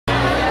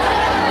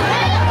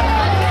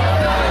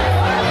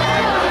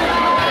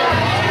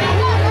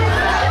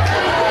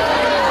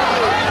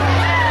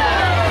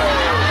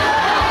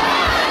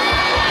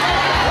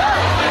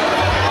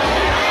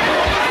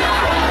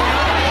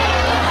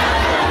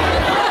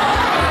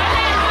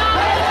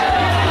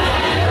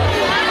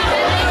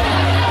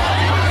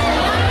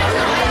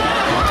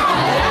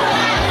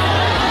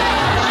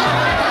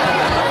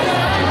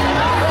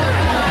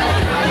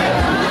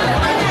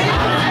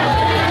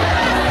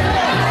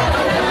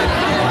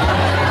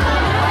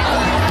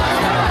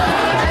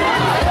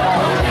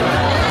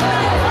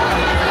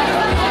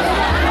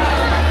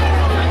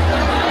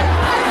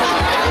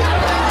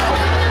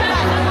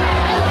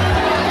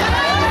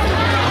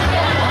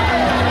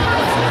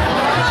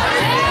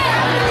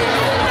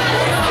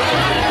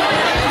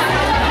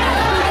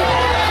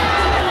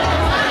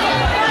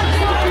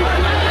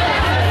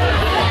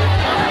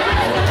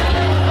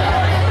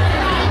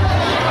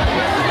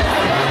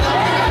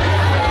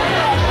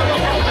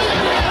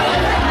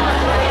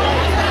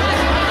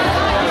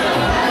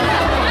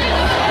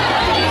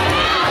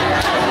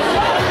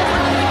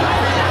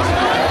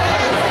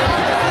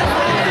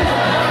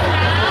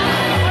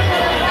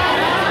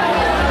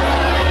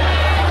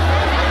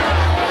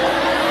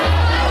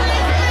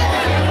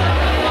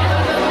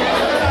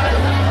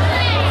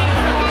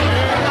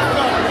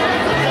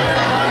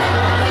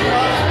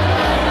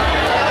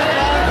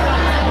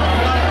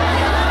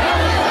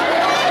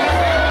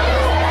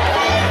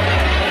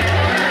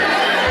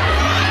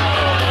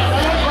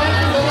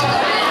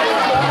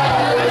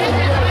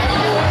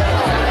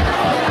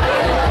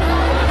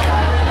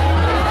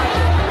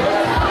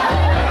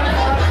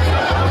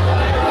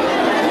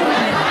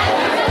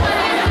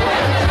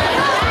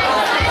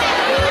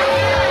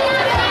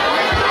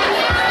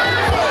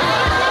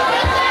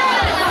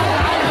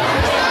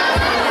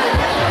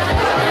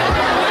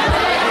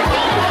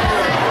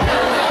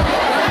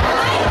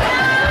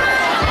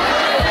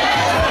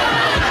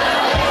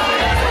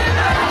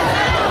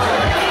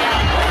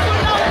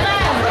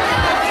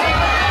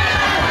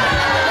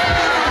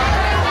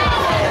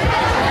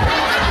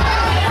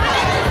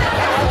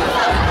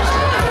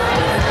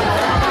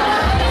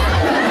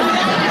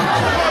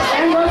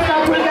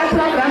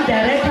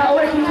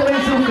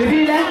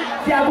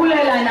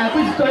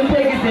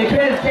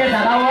ezithe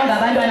zabawonga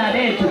abantwana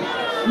bethu.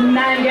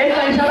 Mna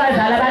ngexesha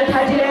abazali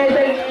abalithathileyo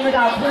selincinci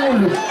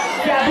kakhulu.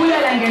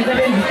 Siyabuyela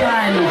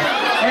ngentsebenziswano.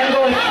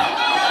 Enkosi.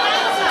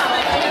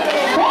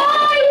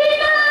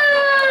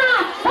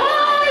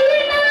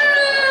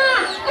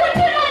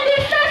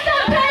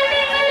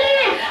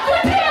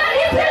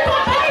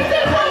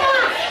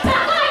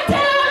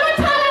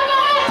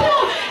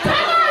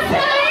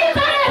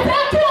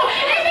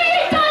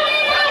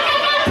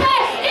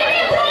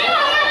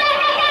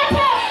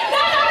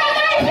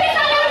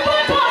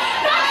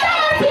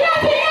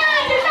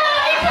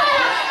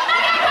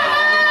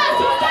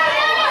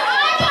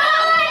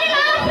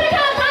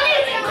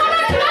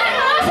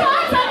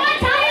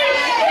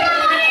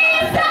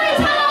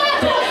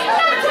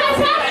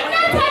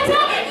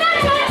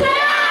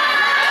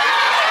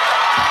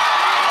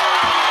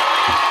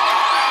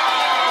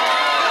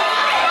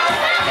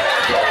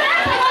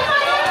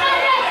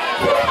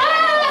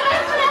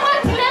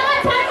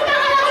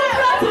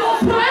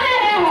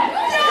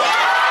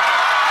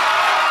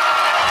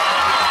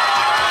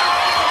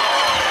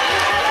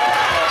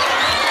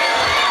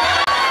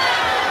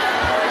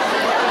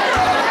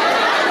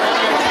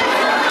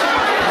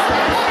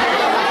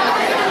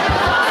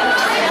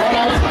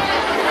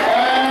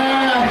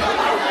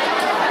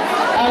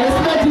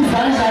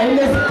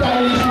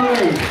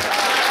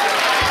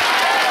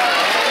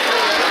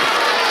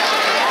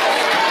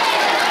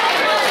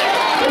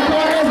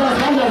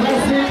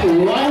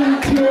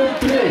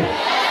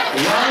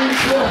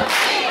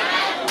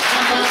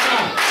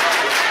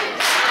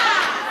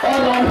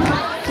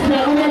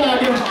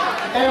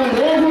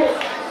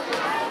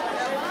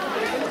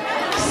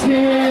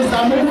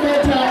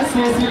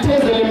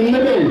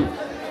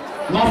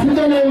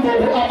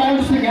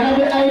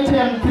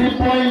 Item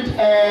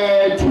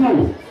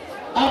 3.2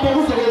 apa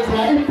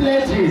kuzokwenzeka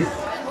i-pledges.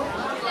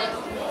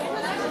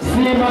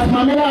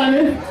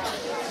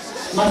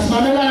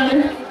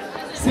 Masimamelane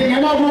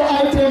singena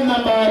ku-item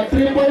number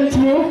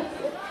 3.2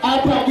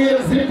 apa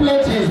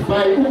kwi-pledges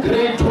by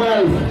grade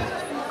 12.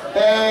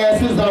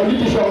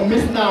 Sizawulidishwa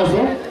ngumiss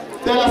Nazo.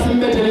 Cela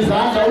simbethele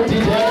izandla uDJ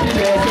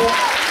Aphindese.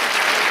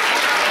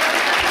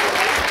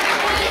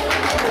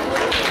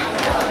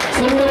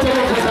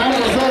 Simbethele izandla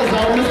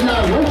sizawumiss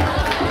Nazo.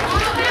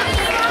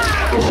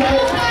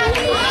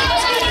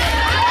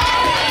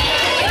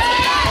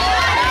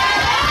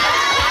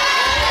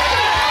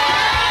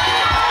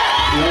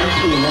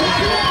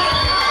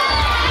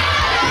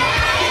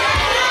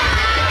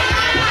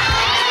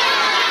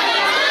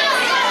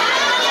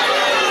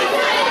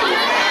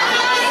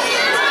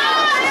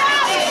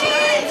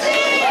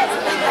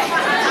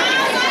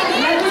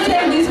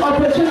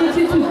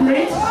 Opportunity to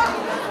greet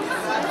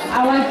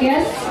our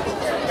guests,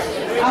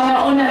 our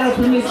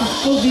Honorable Mrs.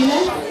 Kovile,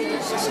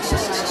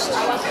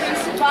 our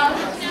principal,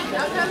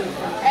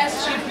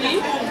 SGP,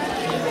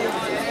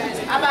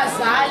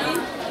 Abazali,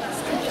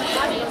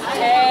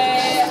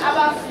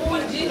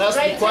 Abafundi,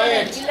 grade 10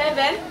 and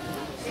 11,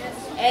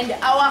 and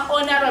our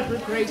Honorable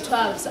grade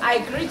 12s. I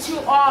greet you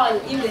all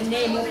in the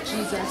name of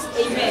Jesus.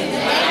 Amen.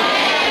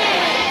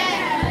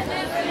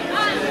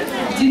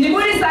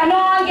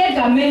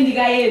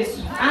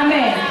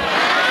 Amen.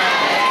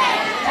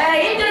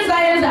 Into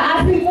zayenza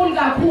apha inkulu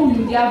kakhulu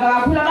ndiyava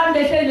kakhulu abantu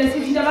behleli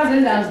besithi into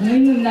abazenza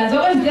zincinci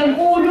nazo ezinto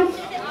enkulu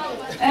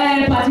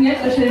but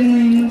ngexesha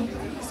elincinci.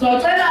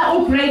 Socela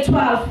ugrade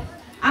 12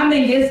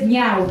 ame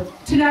ngezinyawo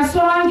thina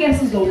sonke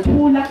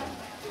sizothula.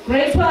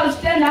 Grade 12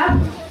 stand up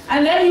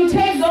and then you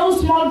take those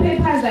small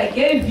papers I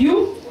gave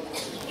you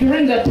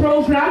during the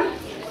program.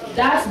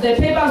 That's the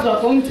papers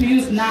we're going to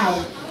use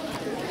now.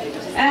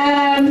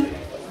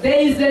 There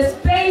is a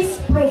space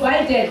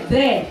provided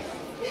there.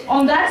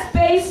 On that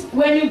space,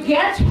 when you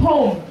get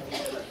home,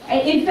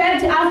 in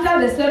fact, after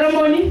the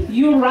ceremony,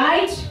 you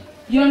write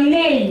your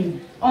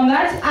name. On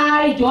that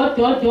I ...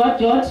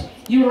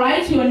 you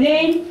write your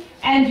name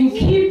and you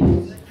keep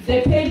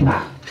the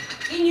paper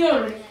in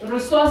your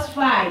resource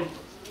file.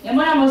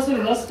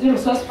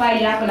 Resource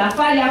file yako, la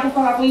file yako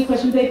kwa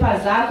question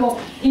papers zako,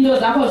 into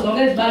zako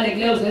zonke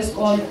ezibalulekileyo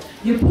zesikolo.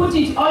 You put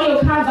it on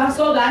your cover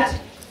so that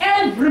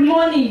every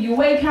morning you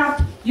wake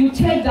up, you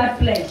take that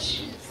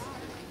pledge.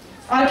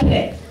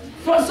 Okay.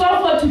 So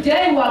for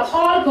today, we are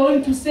all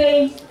going to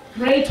say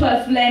grade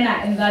 12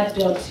 learner in that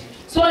dot.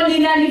 So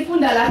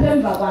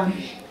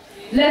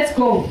let's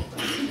go.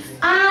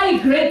 I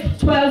grade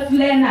 12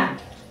 learner.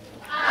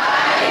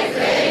 I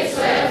grade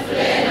 12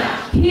 learner.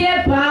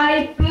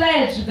 Hereby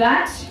pledge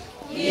that.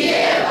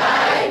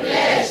 Hereby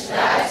pledge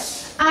that.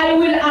 I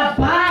will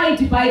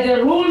abide by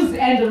the rules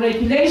and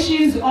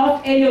regulations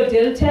of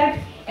elliotdale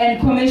and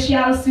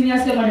Commercial Senior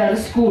Secondary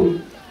School.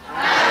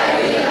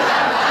 I will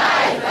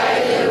abide by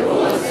the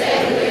rules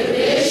and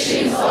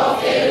regulations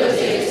of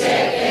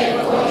elliotdale and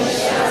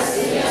Commercial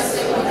Senior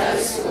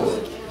Secondary School.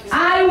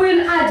 I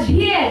will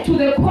adhere to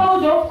the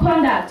code of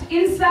conduct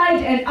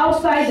inside and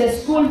outside the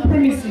school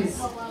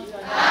premises.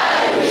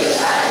 I will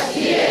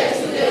adhere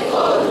to the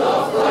code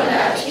of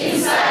conduct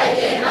inside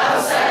and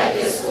outside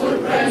the school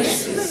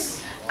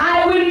premises.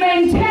 I will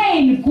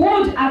maintain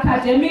good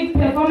academic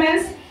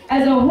performance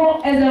as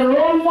a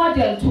role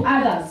model to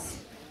others.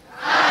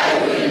 I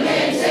will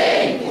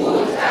maintain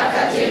good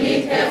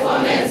academic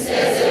performance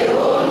as a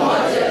role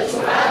model to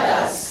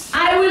others.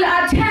 I will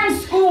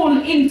attend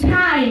school in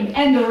time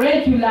and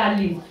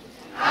regularly.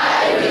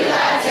 I will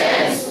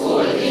attend school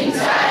in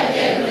time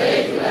and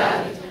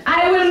regularly.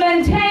 I will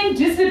maintain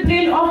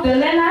discipline of the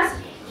learners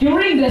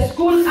during the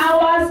school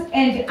hours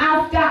and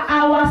after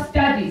our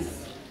studies.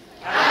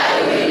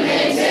 I will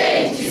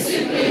maintain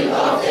discipline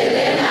of the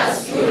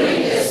learners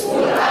during the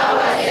school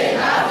hours and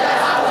after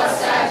our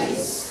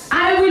studies.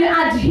 I will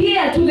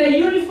adhere to the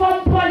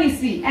uniform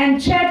policy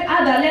and check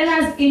other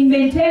learners in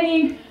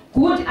maintaining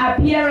good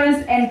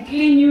appearance and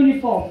clean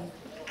uniform.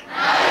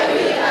 I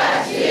will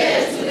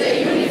adhere to the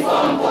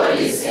uniform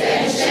policy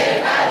and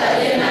check other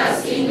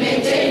learners in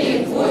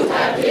maintaining good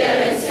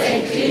appearance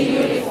and clean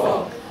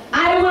uniform.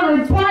 I will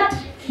report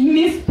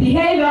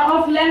misbehavior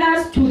of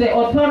learners to the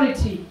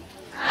authority.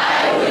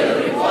 I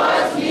will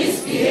report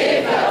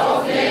misbehavior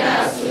of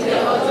learners to the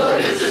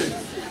authority.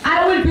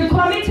 I will be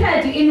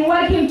committed in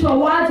working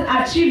towards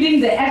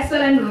achieving the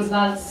excellent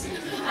results.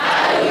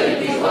 I will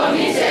be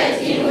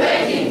committed in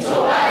working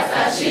towards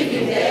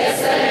achieving the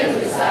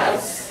excellent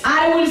results.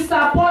 I will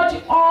support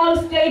all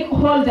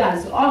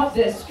stakeholders of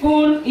the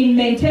school in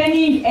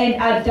maintaining an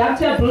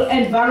adaptable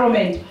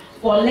environment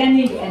for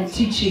learning and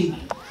teaching.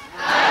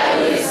 I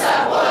will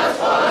support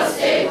all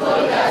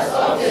stakeholders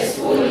of the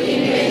school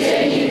in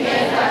maintaining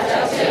an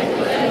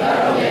adaptable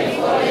environment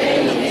for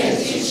learning and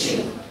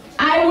teaching.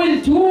 I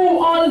will do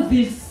all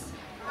this.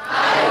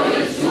 I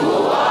will do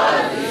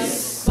all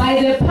this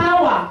by the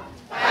power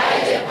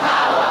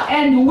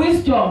and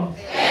wisdom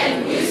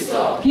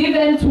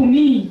given to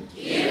me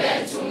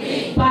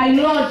by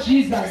Lord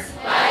Jesus.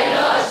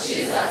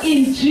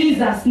 In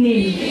Jesus'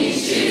 name.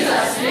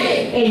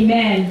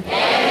 Amen.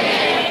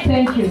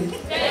 Thank you.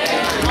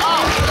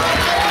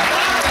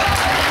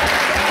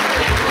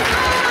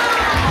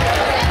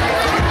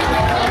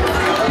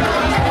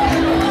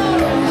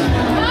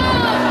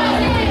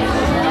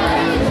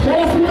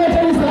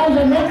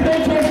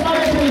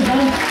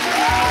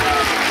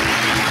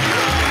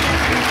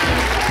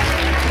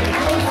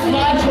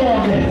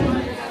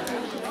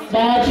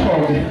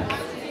 Bathole,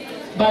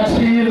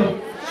 bathilo,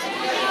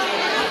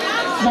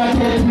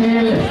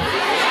 bathethile,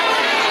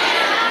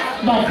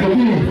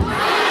 bagqibile.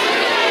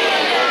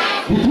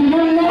 Dithini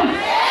mna?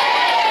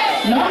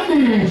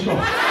 Nambisho.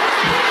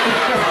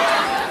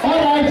 All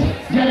right,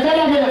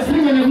 ndiyacela ke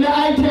singene kule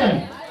item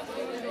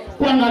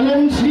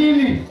kwangalo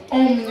mtshini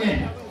omnye.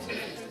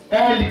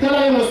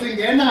 Ndicela ke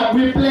singena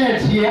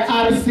kwi-pledge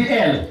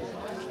ye-RCL.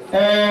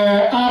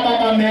 Aba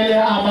bamele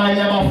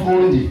abanye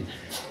abafundi.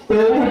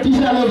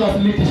 Utitshala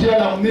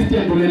ozasilidishela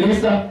nguMr.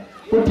 Ndulelisa,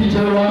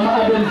 utitshala wami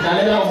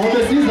abendidlalela ngoba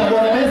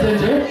sizabona beze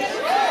nje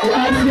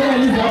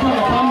i-RCL izapha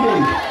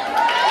ngaphambili.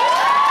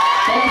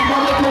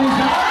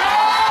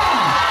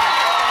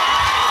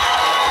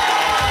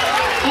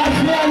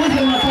 RCL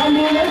ize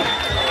ngaphambili.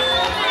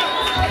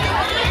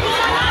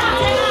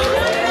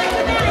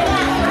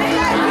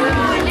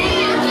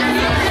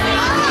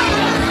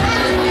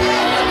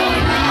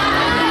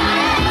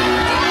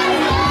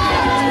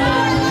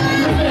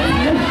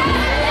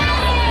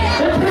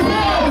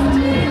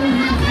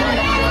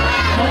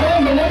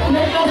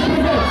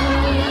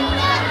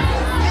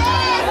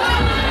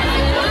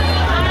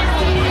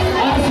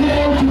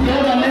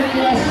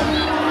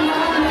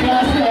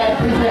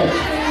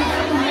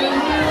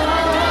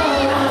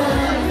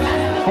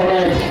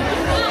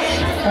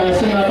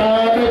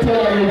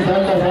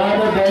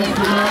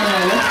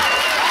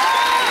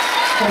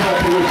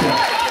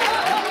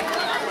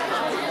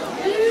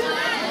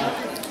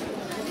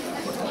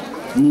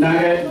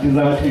 Nage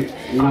ndizawuthi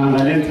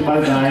ngale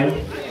ntsibazayo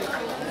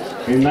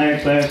ngenxa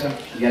yexesha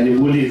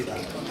ndiyanibulisa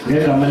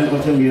ngegama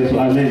lenkosi Yesu,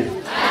 amen.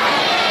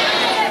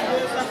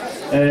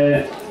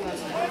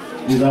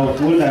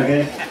 Ndizawufunda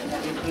ke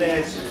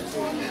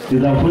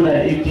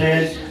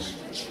i-pledge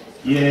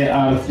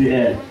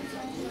ye-RCL.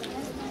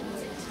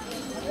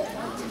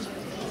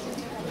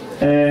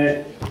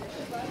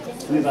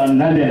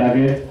 Sizamlandela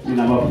ke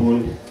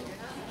ninabafundi.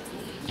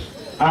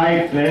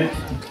 I grade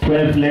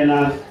 12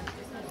 learners.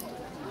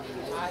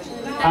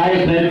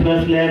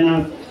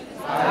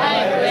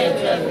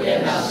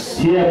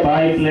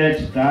 Hereby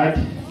pledge that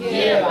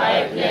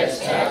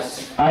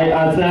I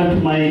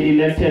accept my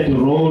elected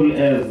role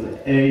as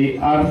a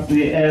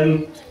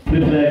RCL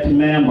prefect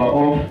member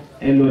of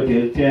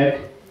Elliotdale Tech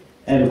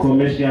and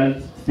Commercial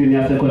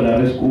Senior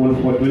Secondary School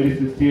for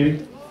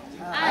 2016.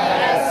 I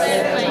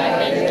accept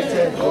my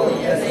elected role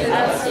as a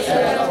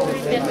RCL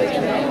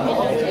prefect member of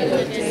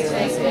Elliotdale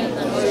Tech and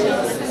Commercial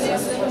Senior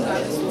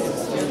Secondary School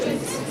for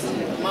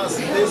 2016.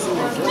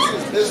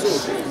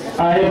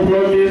 I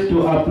promise to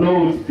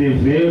uphold the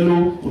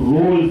value,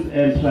 rules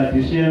and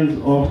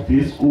traditions of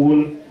this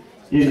school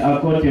in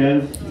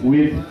accordance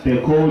with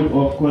the Code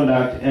of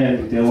Conduct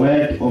and the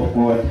Word of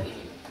God.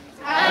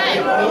 I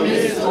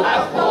promise to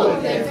uphold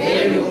the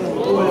value,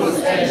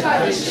 rules and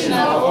traditions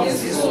of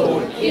this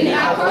school in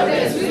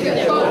accordance with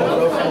the Code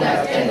of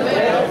Conduct and the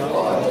Word of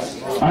God.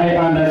 I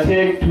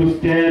undertake to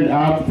stand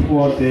up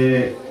for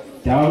the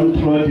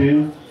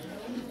downtrodden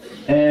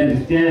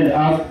and stand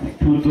up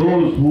to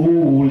those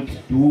who would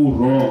do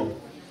wrong.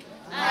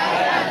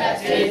 I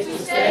undertake to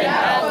stand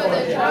up for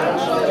the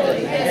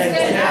downtrodden and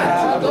stand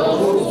up to those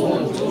who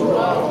would do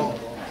wrong.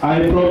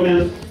 I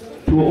promise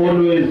to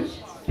always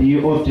be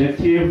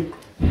objective,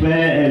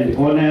 fair and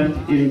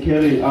honest in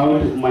carrying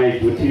out my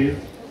duties.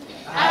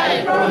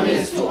 I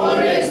promise to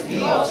always be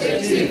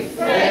objective,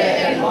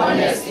 fair and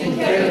honest in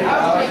carrying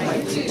out my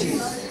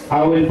duties.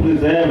 I will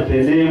preserve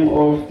the name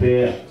of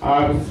the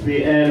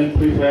RCL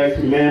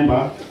prefect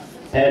member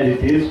and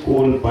this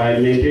school by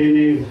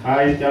maintaining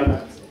high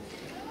standards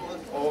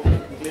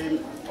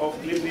of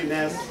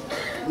cleanliness,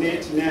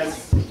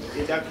 neatness,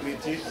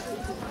 integrity,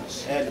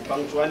 and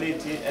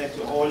punctuality at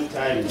all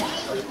times.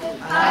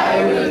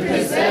 I will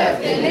preserve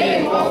the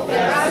name of the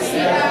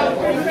RCL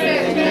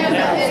prefect member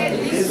and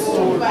this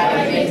school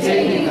by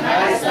maintaining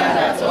high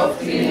standards of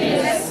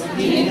cleanliness,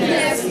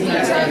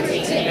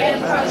 integrity,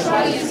 and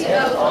punctuality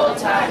at all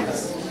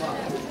times.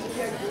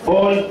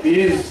 All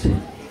these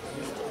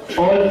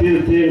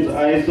things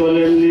I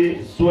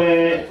solemnly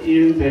swear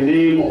in the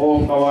name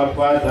of our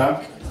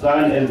Father,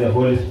 Son, and the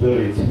Holy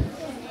Spirit.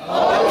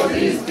 All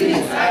these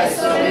things I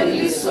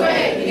solemnly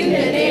swear in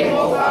the name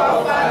of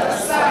our Father,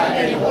 Son,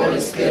 and Holy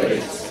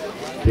Spirit.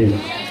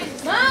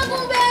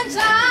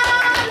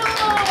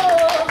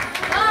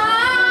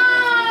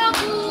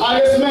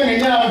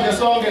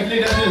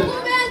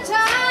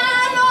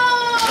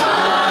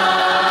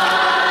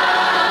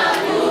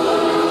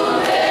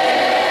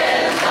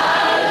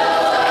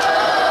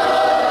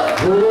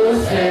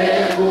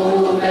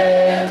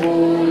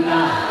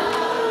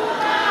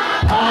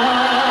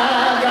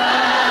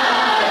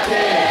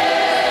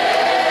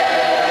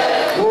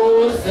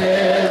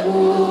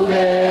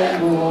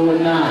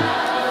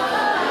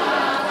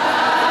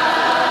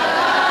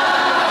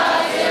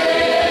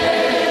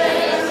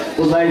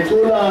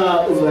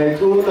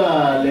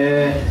 Uzayicula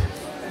le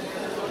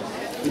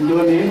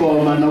intoni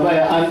ingoma noba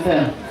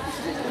ye-anthem.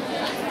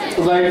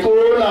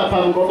 Uzayicula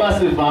phambi koba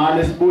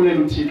sivale sibulele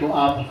uThixo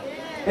apha.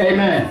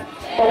 Amen.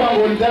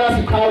 Okwangoku ndicela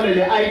siqhawule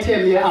le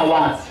item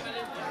ye-awards.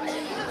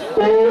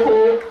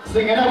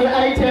 Singena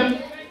kwi-item,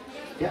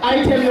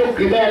 i-item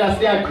yokugqibela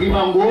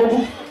siyagqiba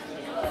ngoku.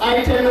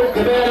 Item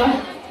yokugqibela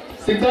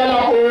sicela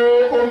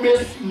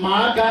uMiss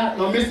Maga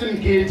noMiss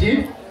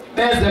Mgidi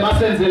beze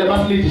basenzele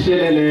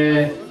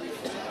basilidishele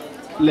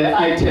le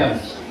item.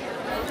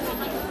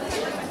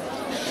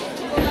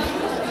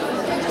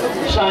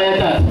 Shaya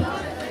tata.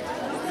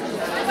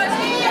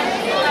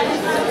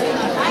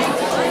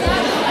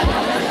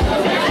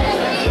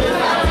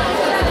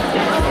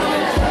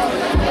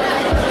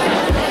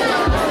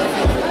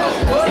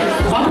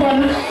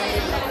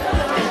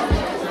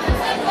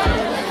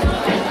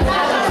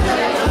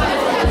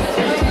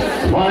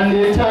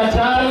 Wandi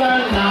tatala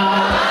na.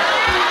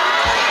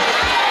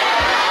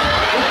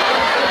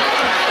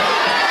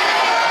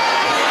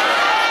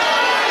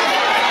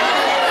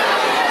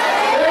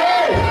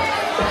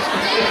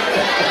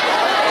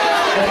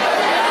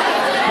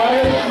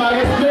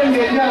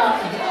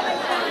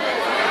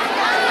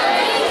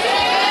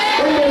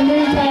 In the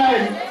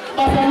meantime,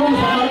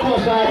 basalungisa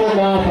amakhosi abo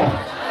ngapha.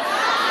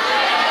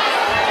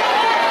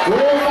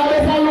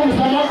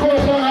 Basalungisa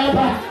amakhosi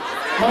ngapha.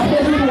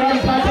 Masesithi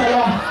wamthatha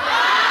la.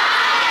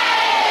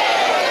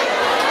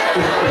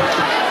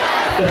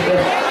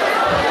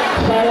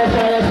 Shaya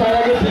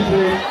ke DJ.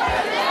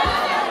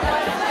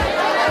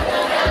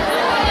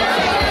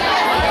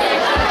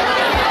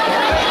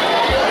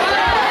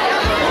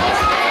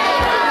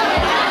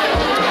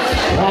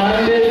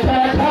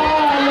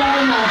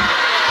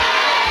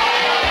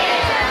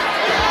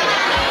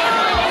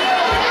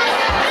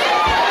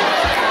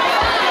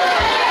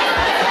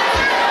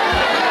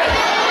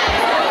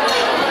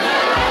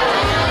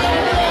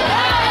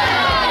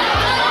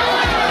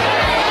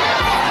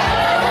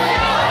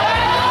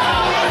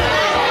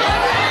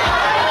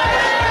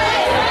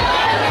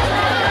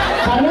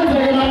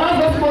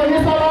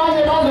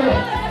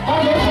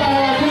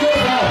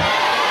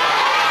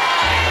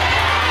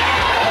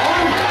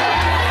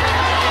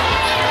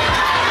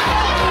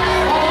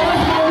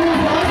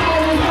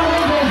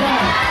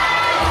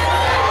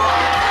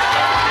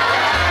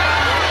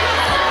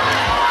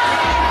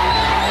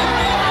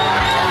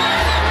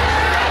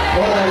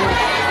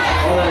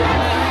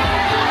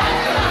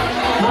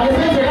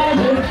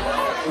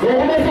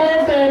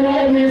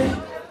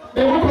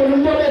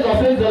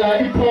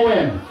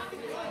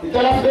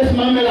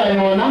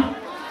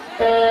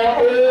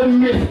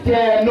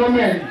 Mr.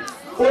 Norman,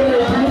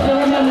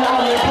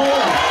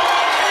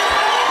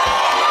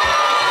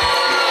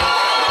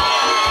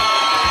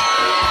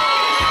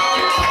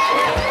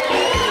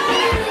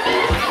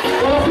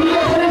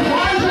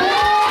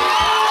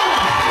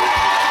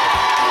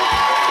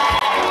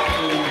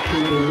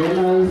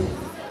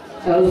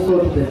 also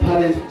to the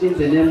parents, in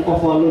the name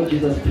of our Lord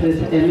Jesus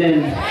Christ,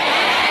 amen.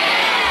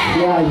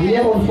 Yeah,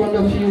 here in front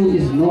of you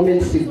is Norman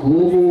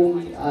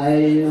Sigubu.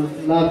 I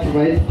love to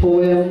write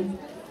poem.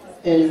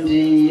 And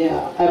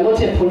I'm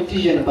not a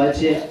politician,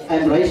 but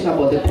I'm writing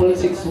about the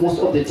politics most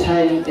of the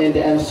time, and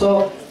I'm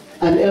also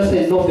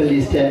a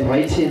novelist. I'm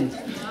writing.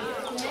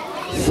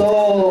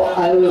 So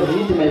I will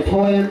read my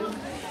poem,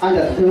 and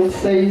the poem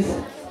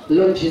says,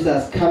 Lord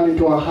Jesus, come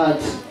into our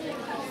hearts.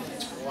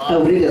 I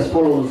will read as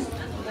follows.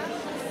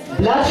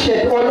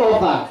 Bloodshed all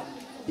over,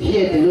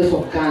 hear the noise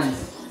of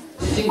guns,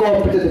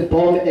 single-operated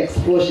bomb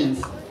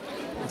explosions,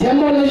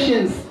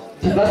 demolitions,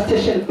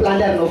 devastation,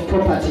 plundering of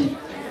property,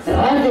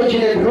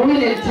 ravaging and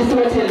ruin and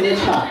distorting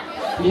nature,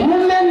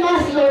 human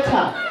mass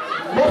slaughter,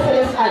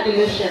 merciless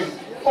annihilation,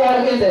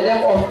 all in the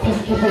name of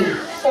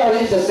peacekeeping, all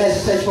in the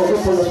best search for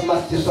weapons of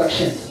mass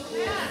destruction.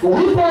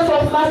 Weapons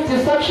of mass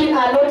destruction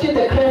are not in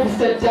the graves,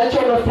 the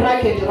dungeon of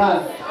racket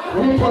run.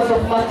 Weapons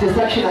of mass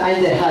destruction are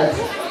in the heart.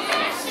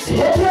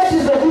 Hatred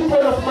is a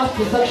weapon of mass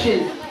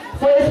destruction.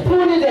 For a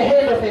spoon in the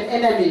hand of an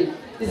enemy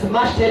is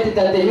much deadlier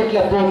than the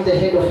nuclear bomb in the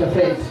head of a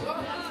friend.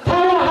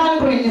 Power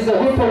hungry is a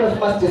weapon of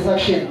mass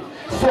destruction.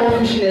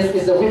 Selfishness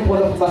is a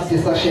weapon of mass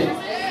destruction.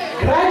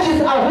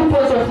 Grudges are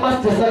weapons of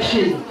mass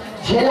destruction.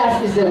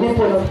 Jealous is a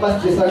weapon of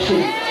mass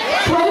destruction.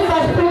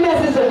 Tribal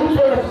premise is a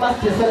weapon of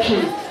mass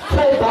destruction.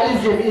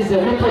 Tribalism is a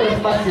weapon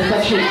of mass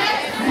destruction.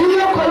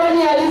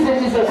 Neo-colonialism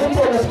is a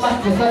weapon of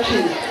mass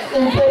destruction.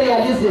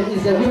 Imperialism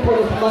is a weapon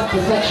of mass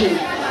destruction.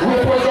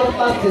 Weapons of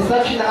mass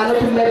destruction are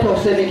not made of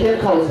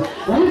semi-chemicals.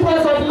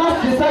 Weapons of mass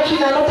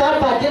destruction are not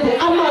about the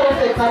armor of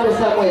a candle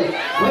somewhere.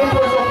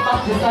 Weapons of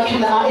mass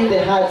destruction are in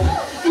the heart.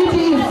 It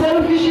is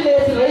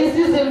selfishness,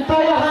 racism,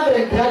 power, hunger,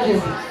 and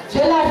grudges.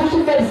 Jealous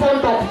which made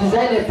somebody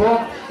design a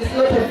bomb. It's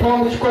not a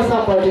bomb which caused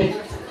somebody.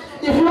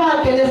 If you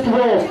are against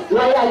war,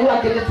 why are you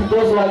against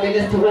those who are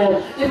against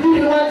war? If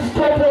you want to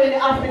stop war in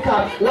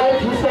Africa, why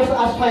do you source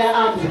as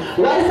firearms?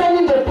 Why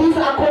sending the peace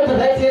accord the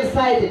right hand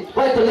side,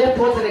 while the left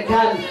holds a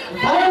gun?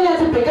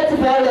 Violence begets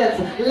violence,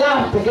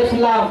 love begets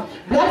love.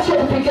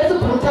 Bloodshed begets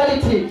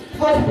brutality,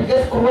 force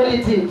begets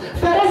cruelty.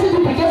 Ferocity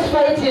begets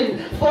fighting,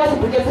 force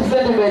begets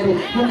resentment.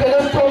 You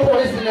cannot stop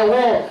war in a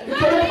war. You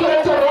cannot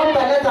correct a wrong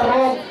by another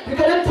wrong. You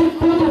cannot put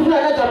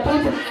another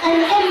put.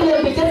 And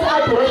emblem begets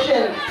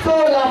adoration. So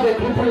love and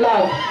people love.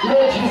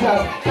 Lord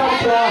Jesus, come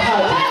to our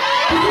heart.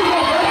 This is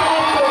a voice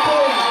of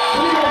proclaim.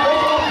 This is a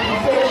voice of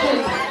celebration.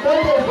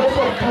 Not a voice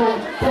of doom.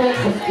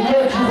 Thanks,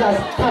 Lord Jesus,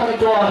 come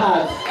into our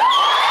hearts.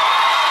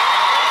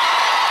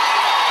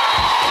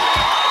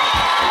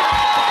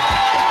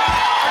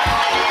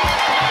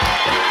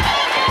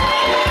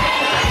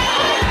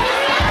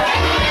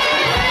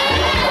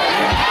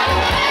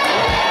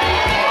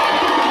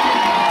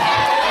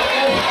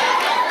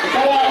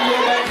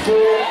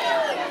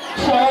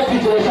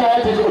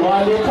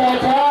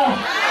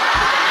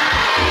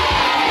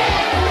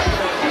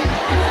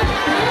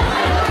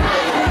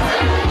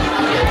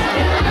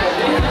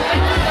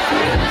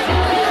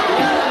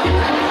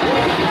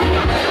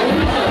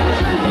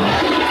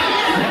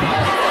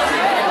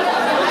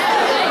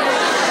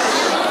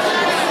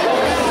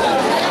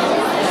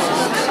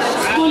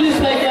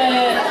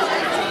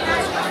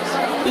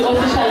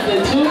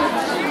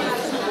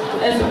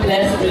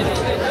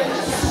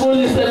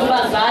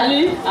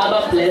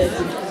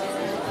 Blessed.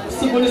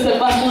 Sibulise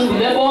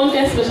kubafundile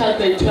bonke special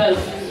grade 12.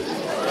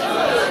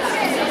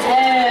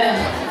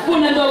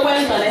 Kunento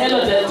okwenza le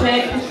elliotdale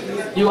tech,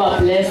 you are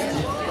blessed.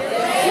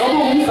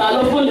 Noba umzali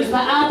ofundisa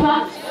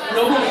apha,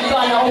 noba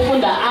umntwana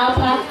ofunda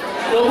apha,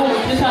 noba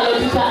umtitshala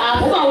otitsha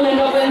apha, uba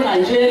unento okwenza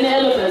nje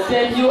ne-elliotdale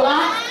tech, you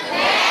are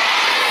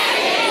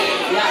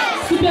yeah.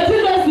 Siphethe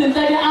into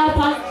ezintle ke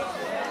apha,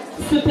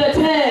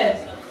 siphethe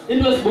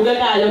into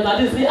ezibukekayo, that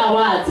is the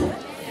awards.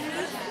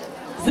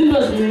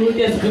 Zinto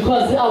ziningi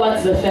because the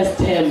awards the first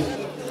term.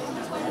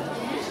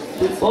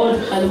 Oh,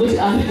 and which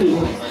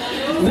article?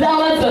 The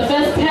awards the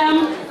first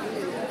term.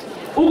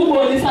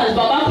 Ukubonisa nje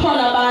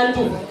babakhona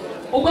abantu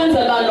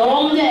ukwenzela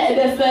nomnye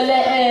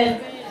ebesele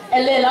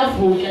elela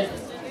vuke.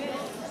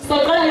 So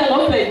qala ke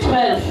grade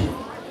 12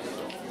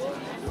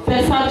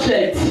 per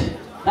subject.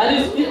 That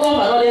is the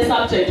overall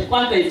subject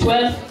kwa grade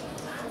 12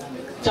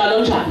 njalo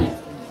njalo.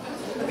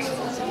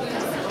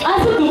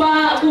 Asikuba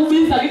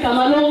kubiza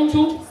igama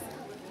lomuntu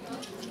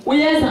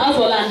uyenza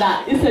azolanda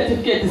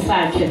i-certificate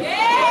sakhe.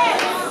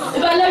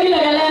 Ibalekile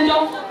ke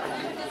lento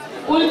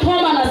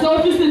ulithoma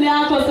nase-ofisini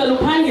yakho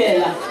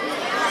seluphangela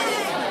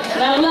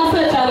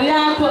nakula-surgery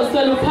yakho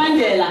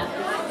seluphangela.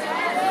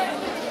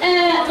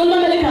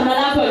 Unomele igama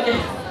lakho ke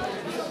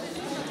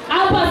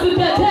apha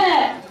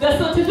siphethe the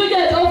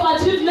certificate of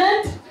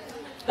achievement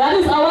that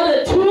is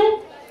awarded to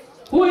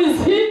who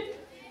is he?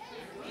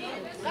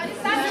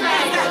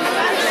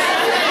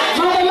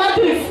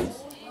 Mathematics.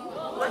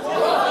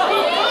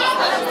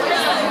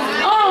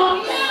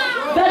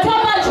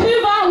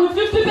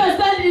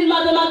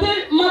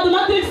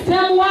 Mathematics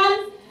term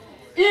 1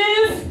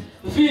 is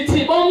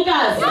Viti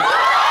Bongas.